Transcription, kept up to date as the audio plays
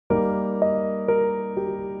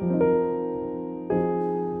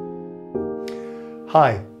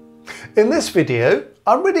Hi, in this video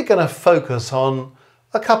I'm really going to focus on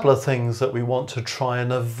a couple of things that we want to try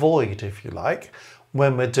and avoid, if you like,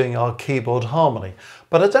 when we're doing our keyboard harmony.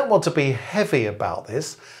 But I don't want to be heavy about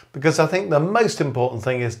this because I think the most important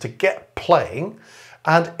thing is to get playing,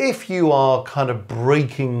 and if you are kind of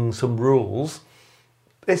breaking some rules,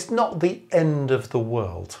 it's not the end of the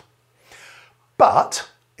world. But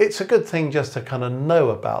it's a good thing just to kind of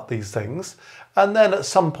know about these things, and then at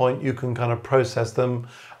some point you can kind of process them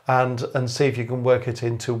and see if you can work it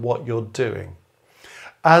into what you're doing.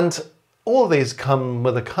 And all of these come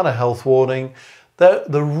with a kind of health warning.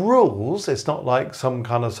 The rules, it's not like some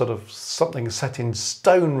kind of sort of something set in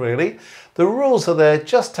stone really. The rules are there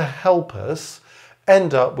just to help us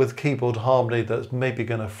end up with keyboard harmony that's maybe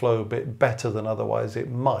going to flow a bit better than otherwise it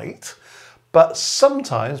might. But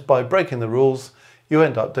sometimes by breaking the rules, you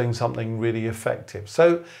end up doing something really effective.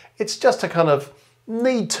 So it's just a kind of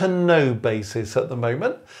need to know basis at the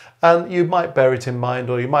moment, and you might bear it in mind,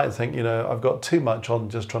 or you might think, you know, I've got too much on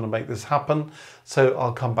just trying to make this happen, so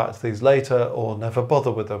I'll come back to these later or never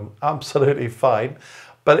bother with them. Absolutely fine,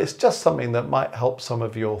 but it's just something that might help some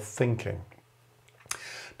of your thinking.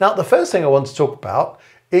 Now, the first thing I want to talk about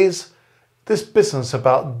is this business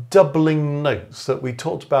about doubling notes that we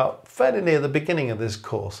talked about fairly near the beginning of this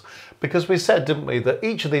course, because we said, didn't we, that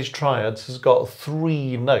each of these triads has got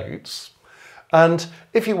 3 notes, and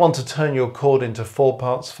if you want to turn your chord into 4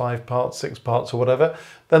 parts, 5 parts, 6 parts or whatever,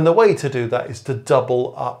 then the way to do that is to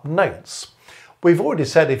double up notes. We've already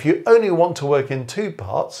said if you only want to work in 2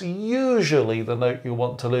 parts, usually the note you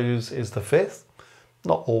want to lose is the 5th.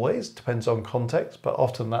 Not always, depends on context, but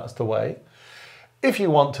often that's the way. If you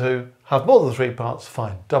want to have more than 3 parts,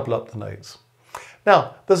 fine, double up the notes.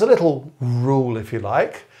 Now, there's a little rule, if you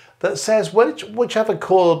like, that says whichever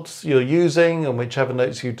chords you're using and whichever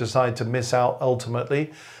notes you decide to miss out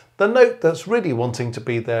ultimately, the note that's really wanting to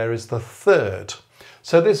be there is the 3rd.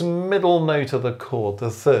 So this middle note of the chord, the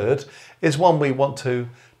 3rd, is one we want to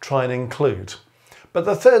try and include. But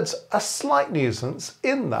the 3rd's a slight nuisance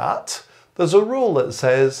in that there's a rule that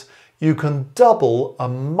says you can double a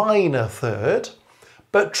minor 3rd,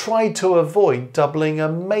 but try to avoid doubling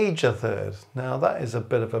a major 3rd. Now that is a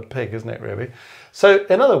bit of a pig, isn't it really? So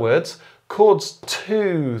in other words, chords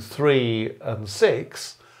 2, 3 and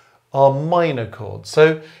 6 are minor chords.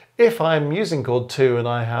 So if I'm using chord 2 and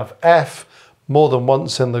I have F more than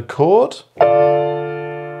once in the chord,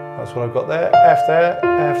 that's what I've got there, F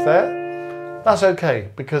there, that's okay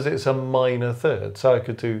because it's a minor 3rd. So I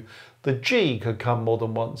could do the G could come more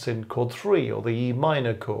than once in chord 3 or the E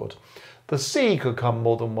minor chord. The C could come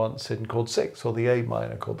more than once in chord 6 or the A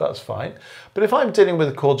minor chord, that's fine. But if I'm dealing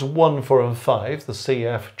with chords 1, 4 and 5, the C,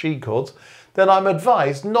 F, G chords, then I'm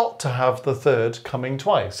advised not to have the 3rd coming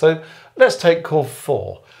twice. So let's take chord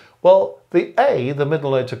 4. Well, the A, the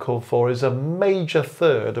middle note of chord 4, is a major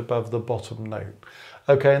 3rd above the bottom note.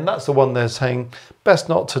 Okay, and that's the one they're saying best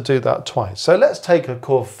not to do that twice. So let's take a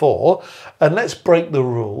chord 4 and let's break the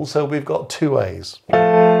rule. So we've got 2 A's.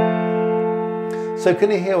 So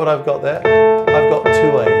can you hear what I've got there? I've got 2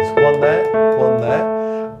 A's, one there, one there.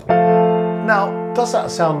 Now, does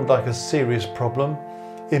that sound like a serious problem?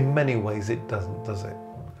 In many ways it doesn't, does it?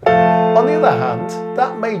 On the other hand,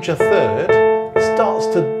 that major 3rd starts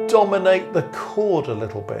to dominate the chord a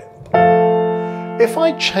little bit. If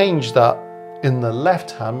I change that in the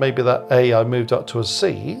left hand, maybe that A I moved up to a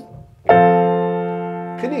C,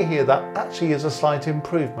 can you hear that actually is a slight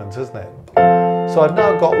improvement, isn't it? So I've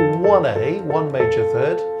now got 1 A, 1 major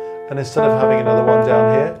 3rd, and instead of having another one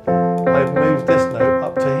down here, I've moved this note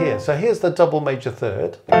up to here. So here's the double major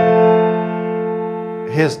 3rd.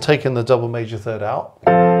 Here's taking the double major 3rd out.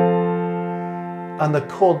 And the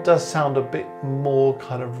chord does sound a bit more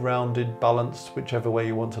kind of rounded, balanced, whichever way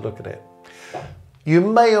you want to look at it. You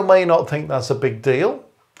may or may not think that's a big deal.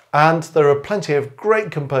 And there are plenty of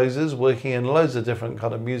great composers working in loads of different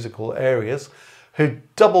kind of musical areas who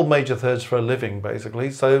double major 3rds for a living,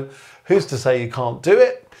 basically. So who's to say you can't do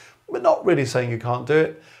it? We're not really saying you can't do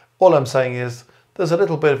it. All I'm saying is there's a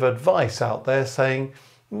little bit of advice out there saying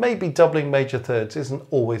maybe doubling major 3rds isn't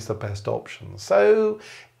always the best option. So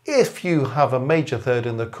if you have a major 3rd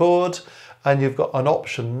in the chord and you've got an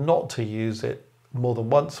option not to use it more than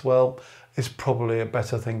once, well, it's probably a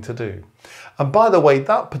better thing to do. And by the way,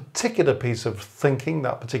 that particular piece of thinking,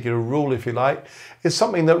 that particular rule, if you like, is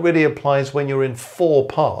something that really applies when you're in 4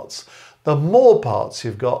 parts. The more parts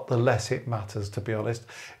you've got, the less it matters, to be honest.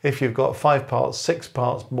 If you've got 5 parts, 6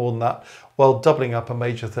 parts, more than that, well, doubling up a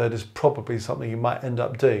major 3rd is probably something you might end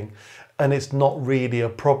up doing. And it's not really a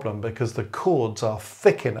problem because the chords are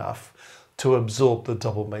thick enough to absorb the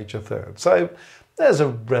double major 3rd. So there's a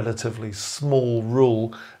relatively small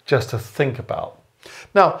rule just to think about.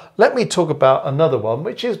 Now, let me talk about another one,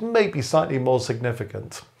 which is maybe slightly more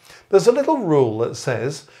significant. There's a little rule that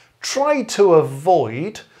says, try to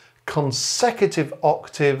avoid consecutive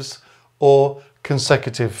octaves or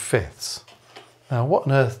consecutive fifths. Now, what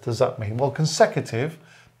on earth does that mean? Well, consecutive,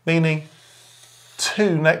 meaning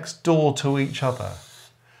two next door to each other.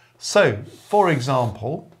 So, for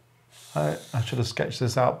example, I should have sketched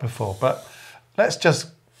this out before, but let's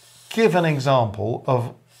just give an example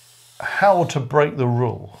of how to break the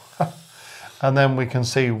rule. And then we can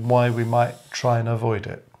see why we might try and avoid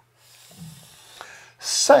it.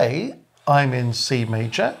 Say I'm in C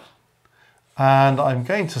major and I'm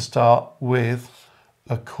going to start with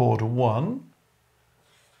a chord 1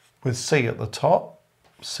 with C at the top,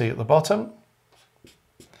 C at the bottom,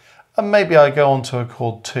 and maybe I go on to a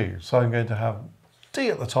chord 2. So I'm going to have D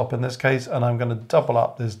at the top in this case, and I'm going to double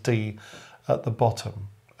up this D at the bottom,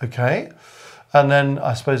 okay? And then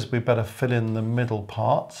I suppose we better fill in the middle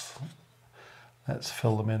parts. Let's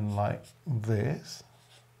fill them in like this.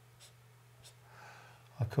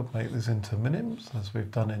 I could make this into minims, as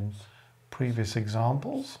we've done in previous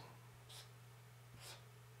examples.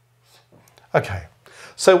 Okay,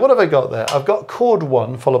 so what have I got there? I've got chord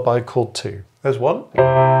 1 followed by chord 2. There's 1,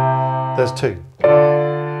 there's 2.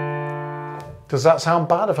 Does that sound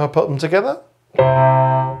bad if I put them together?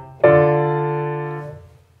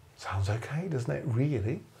 Sounds okay, doesn't it,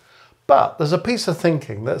 really? But there's a piece of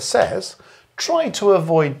thinking that says, try to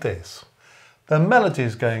avoid this. The melody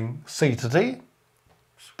is going C to D,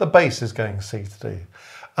 the bass is going C to D.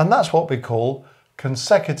 And that's what we call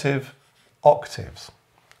consecutive octaves,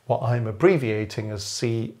 what I'm abbreviating as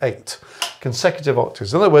C8, consecutive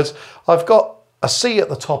octaves. In other words, I've got a C at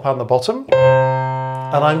the top and the bottom,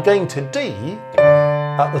 and I'm going to D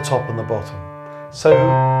at the top and the bottom. So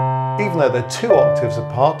even though they're 2 octaves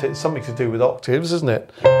apart, it's something to do with octaves, isn't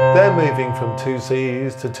it? They're moving from 2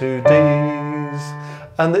 Cs to 2 Ds.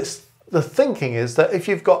 And the thinking is that if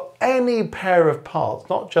you've got any pair of parts,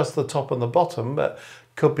 not just the top and the bottom, but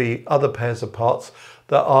could be other pairs of parts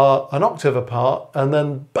that are an octave apart, and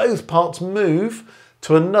then both parts move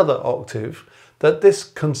to another octave, that this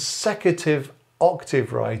consecutive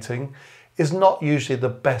octave writing is not usually the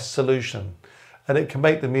best solution. And it can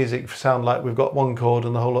make the music sound like we've got one chord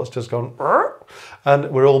and the whole lot's just gone,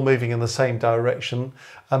 and we're all moving in the same direction,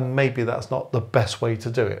 and maybe that's not the best way to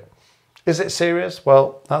do it. Is it serious?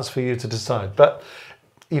 Well, that's for you to decide, but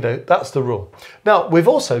you know, that's the rule. Now, we've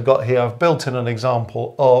also got here, I've built in an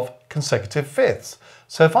example of consecutive fifths.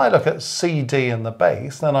 So if I look at C, D in the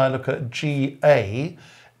bass, then I look at G, A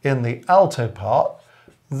in the alto part,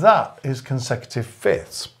 that is consecutive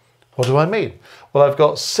fifths. What do I mean? Well, I've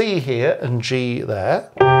got C here and G there,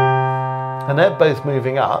 and they're both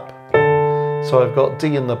moving up. So I've got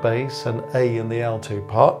D in the bass and A in the alto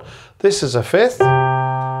part. This is a fifth,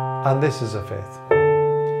 and this is a fifth.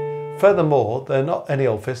 Furthermore, they're not any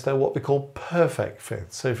old fifths, they're what we call perfect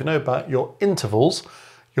fifths. So if you know about your intervals,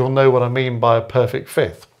 you'll know what I mean by a perfect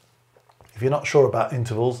fifth. If you're not sure about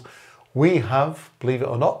intervals, we have, believe it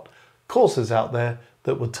or not, courses out there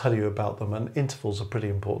that will tell you about them, and intervals are pretty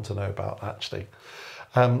important to know about, actually.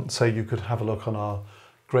 So you could have a look on our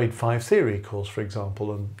grade 5 theory course, for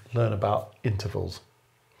example, and learn about intervals.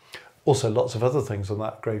 Also lots of other things on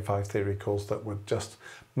that grade 5 theory course that would just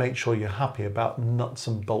make sure you're happy about nuts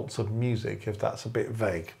and bolts of music, if that's a bit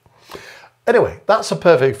vague. Anyway, that's a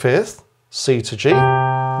perfect fifth, C to G,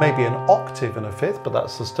 maybe an octave and a fifth, but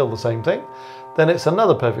that's still the same thing. Then it's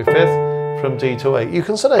another perfect fifth from D to A. You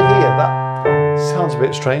can sort of hear that sounds a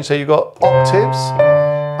bit strange. So you've got octaves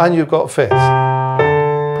and you've got fifths.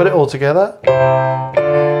 Put it all together,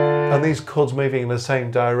 and these chords moving in the same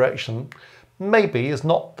direction maybe is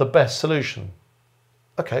not the best solution.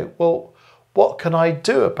 Okay, well, what can I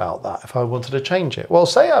do about that if I wanted to change it? Well,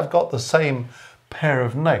 say I've got the same pair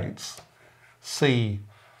of notes, C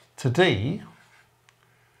to D,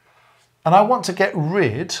 and I want to get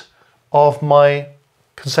rid of my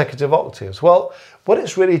consecutive octaves. Well, what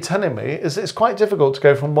it's really telling me is it's quite difficult to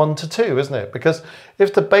go from 1 to 2, isn't it? Because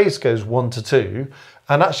if the bass goes 1 to 2,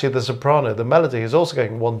 and actually the soprano, the melody is also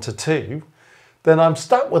going 1 to 2, then I'm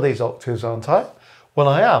stuck with these octaves, aren't I? Well,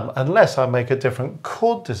 I am, unless I make a different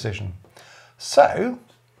chord decision. So,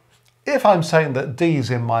 if I'm saying that D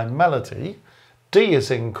is in my melody, D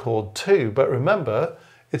is in chord 2, but remember,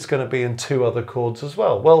 it's going to be in 2 other chords as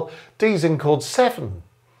well. Well, D's in chord 7,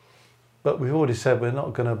 but we've already said we're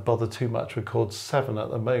not going to bother too much with chord 7 at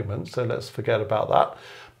the moment, so let's forget about that.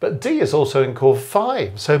 But D is also in chord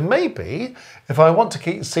 5, so maybe if I want to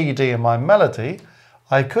keep C, D in my melody,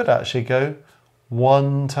 I could actually go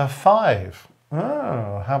 1 to 5.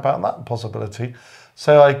 Oh, how about that possibility?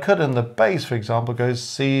 So I could, in the bass, for example, go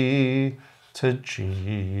C to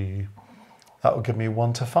G. That will give me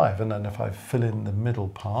 1 to 5. And then if I fill in the middle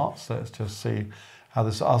parts, let's just see how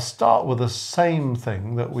this... I'll start with the same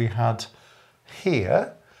thing that we had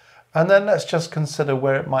here. And then let's just consider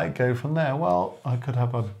where it might go from there. Well, I could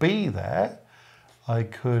have a B there. I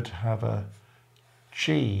could have a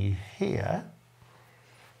G here.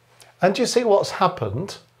 And do you see what's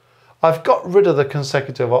happened? I've got rid of the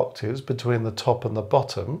consecutive octaves between the top and the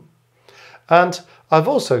bottom. And I've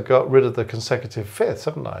also got rid of the consecutive fifths,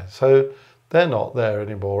 haven't I? So they're not there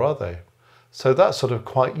anymore, are they? So that's sort of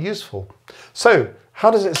quite useful. So how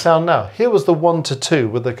does it sound now? Here was the 1 to 2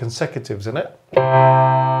 with the consecutives in it.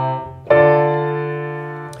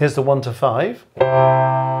 Here's the 1 to 5.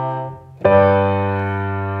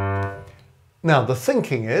 Now the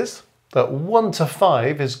thinking is that 1 to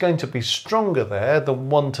 5 is going to be stronger there than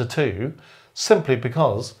 1 to 2, simply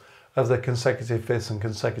because of the consecutive fifths and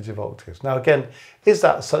consecutive octaves. Now again, is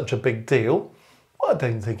that such a big deal? Well, I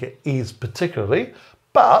don't think it is particularly,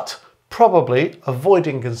 but probably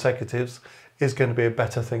avoiding consecutives is going to be a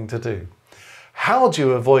better thing to do. How do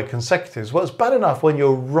you avoid consecutives? Well, it's bad enough when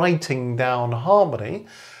you're writing down harmony,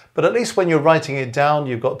 but at least when you're writing it down,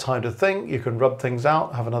 you've got time to think, you can rub things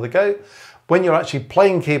out, have another go. When you're actually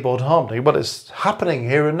playing keyboard harmony, well, it's happening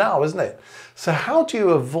here and now, isn't it? So how do you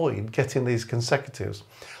avoid getting these consecutives?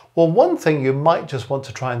 Well, one thing you might just want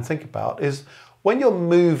to try and think about is when you're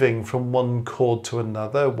moving from one chord to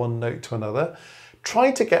another, one note to another,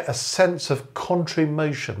 try to get a sense of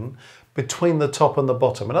contramotion between the top and the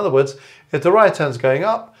bottom. In other words, if the right hand's going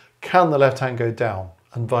up, can the left hand go down,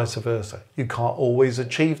 and vice versa? You can't always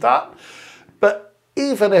achieve that, but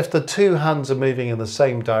even if the two hands are moving in the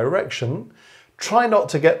same direction, try not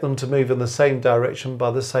to get them to move in the same direction by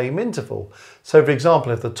the same interval. So for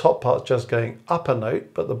example, if the top part's just going up a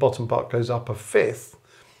note, but the bottom part goes up a fifth,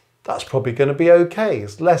 that's probably going to be okay.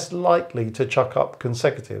 It's less likely to chuck up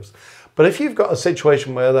consecutives. But if you've got a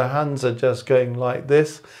situation where the hands are just going like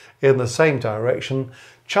this in the same direction,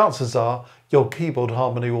 chances are your keyboard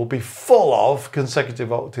harmony will be full of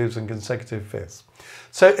consecutive octaves and consecutive fifths.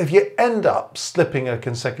 So if you end up slipping a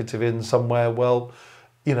consecutive in somewhere, well,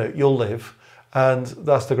 you know, you'll live. And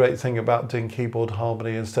that's the great thing about doing keyboard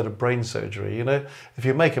harmony instead of brain surgery. You know, if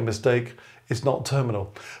you make a mistake, it's not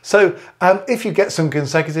terminal. So if you get some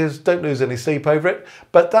consecutives, don't lose any sleep over it,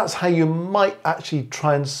 but that's how you might actually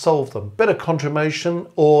try and solve them. Bit of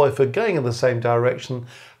contramotion, or if you're going in the same direction,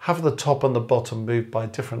 have the top and the bottom moved by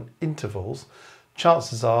different intervals.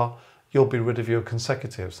 Chances are you'll be rid of your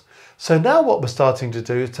consecutives. So now what we're starting to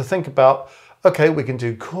do is to think about, okay, we can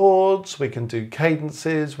do chords, we can do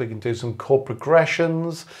cadences, we can do some chord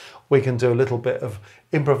progressions, we can do a little bit of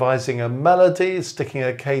improvising a melody, sticking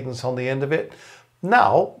a cadence on the end of it.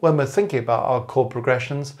 Now, when we're thinking about our chord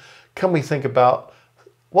progressions, can we think about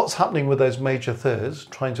what's happening with those major thirds,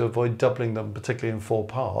 trying to avoid doubling them, particularly in 4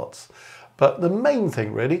 parts. But the main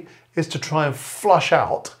thing really is to try and flush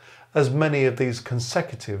out as many of these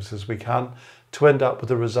consecutives as we can to end up with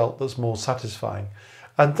a result that's more satisfying.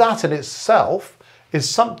 And that in itself is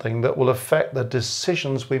something that will affect the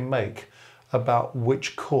decisions we make about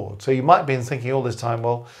which chord. So you might be thinking all this time,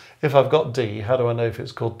 well, if I've got D, how do I know if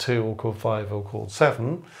it's chord 2 or chord 5 or chord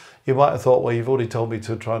 7? You might have thought, well, you've already told me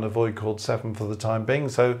to try and avoid chord 7 for the time being,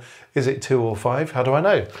 so is it 2 or 5? How do I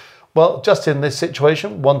know? Well, just in this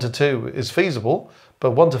situation, 1 to 2 is feasible,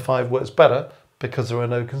 but 1 to 5 works better because there are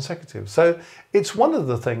no consecutives. So it's one of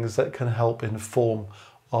the things that can help inform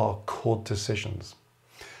our chord decisions.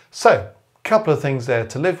 So, a couple of things there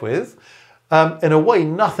to live with. In a way,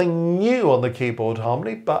 nothing new on the keyboard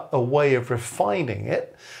harmony, but a way of refining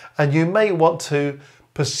it. And you may want to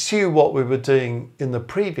pursue what we were doing in the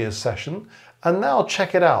previous session and now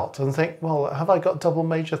check it out and think, well, have I got double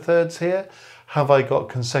major thirds here? Have I got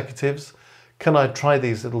consecutives? Can I try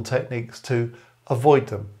these little techniques to avoid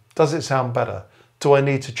them? Does it sound better? Do I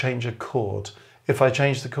need to change a chord? If I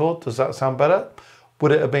change the chord, does that sound better?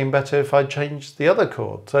 Would it have been better if I changed the other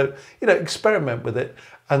chord? So, you know, experiment with it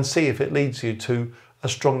and see if it leads you to a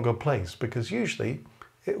stronger place, because usually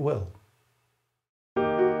it will.